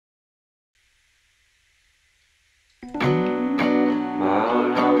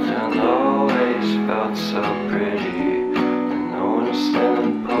not so pretty. And no one's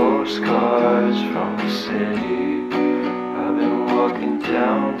sending postcards from the city. I've been walking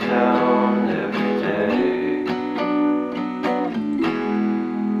downtown every day.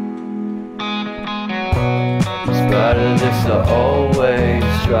 In spite of this, I always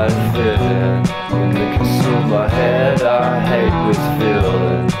try to fit in. When they consume my head, I hate this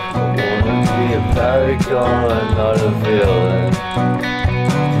feeling. I wanna be a paragon, not a villain.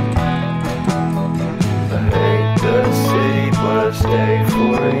 I hate the city, but I stay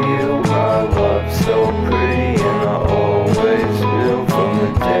for you. My love's so pretty, and I always knew from the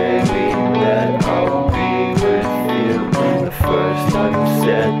day we met I would be with you. The first time you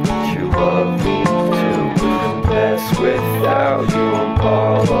said that you love me too. Best without you, I'm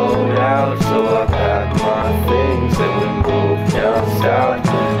hollowed out. So I packed my things and we moved down south.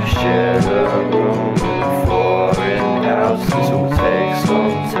 We shared a room in a foreign house, 'cause it was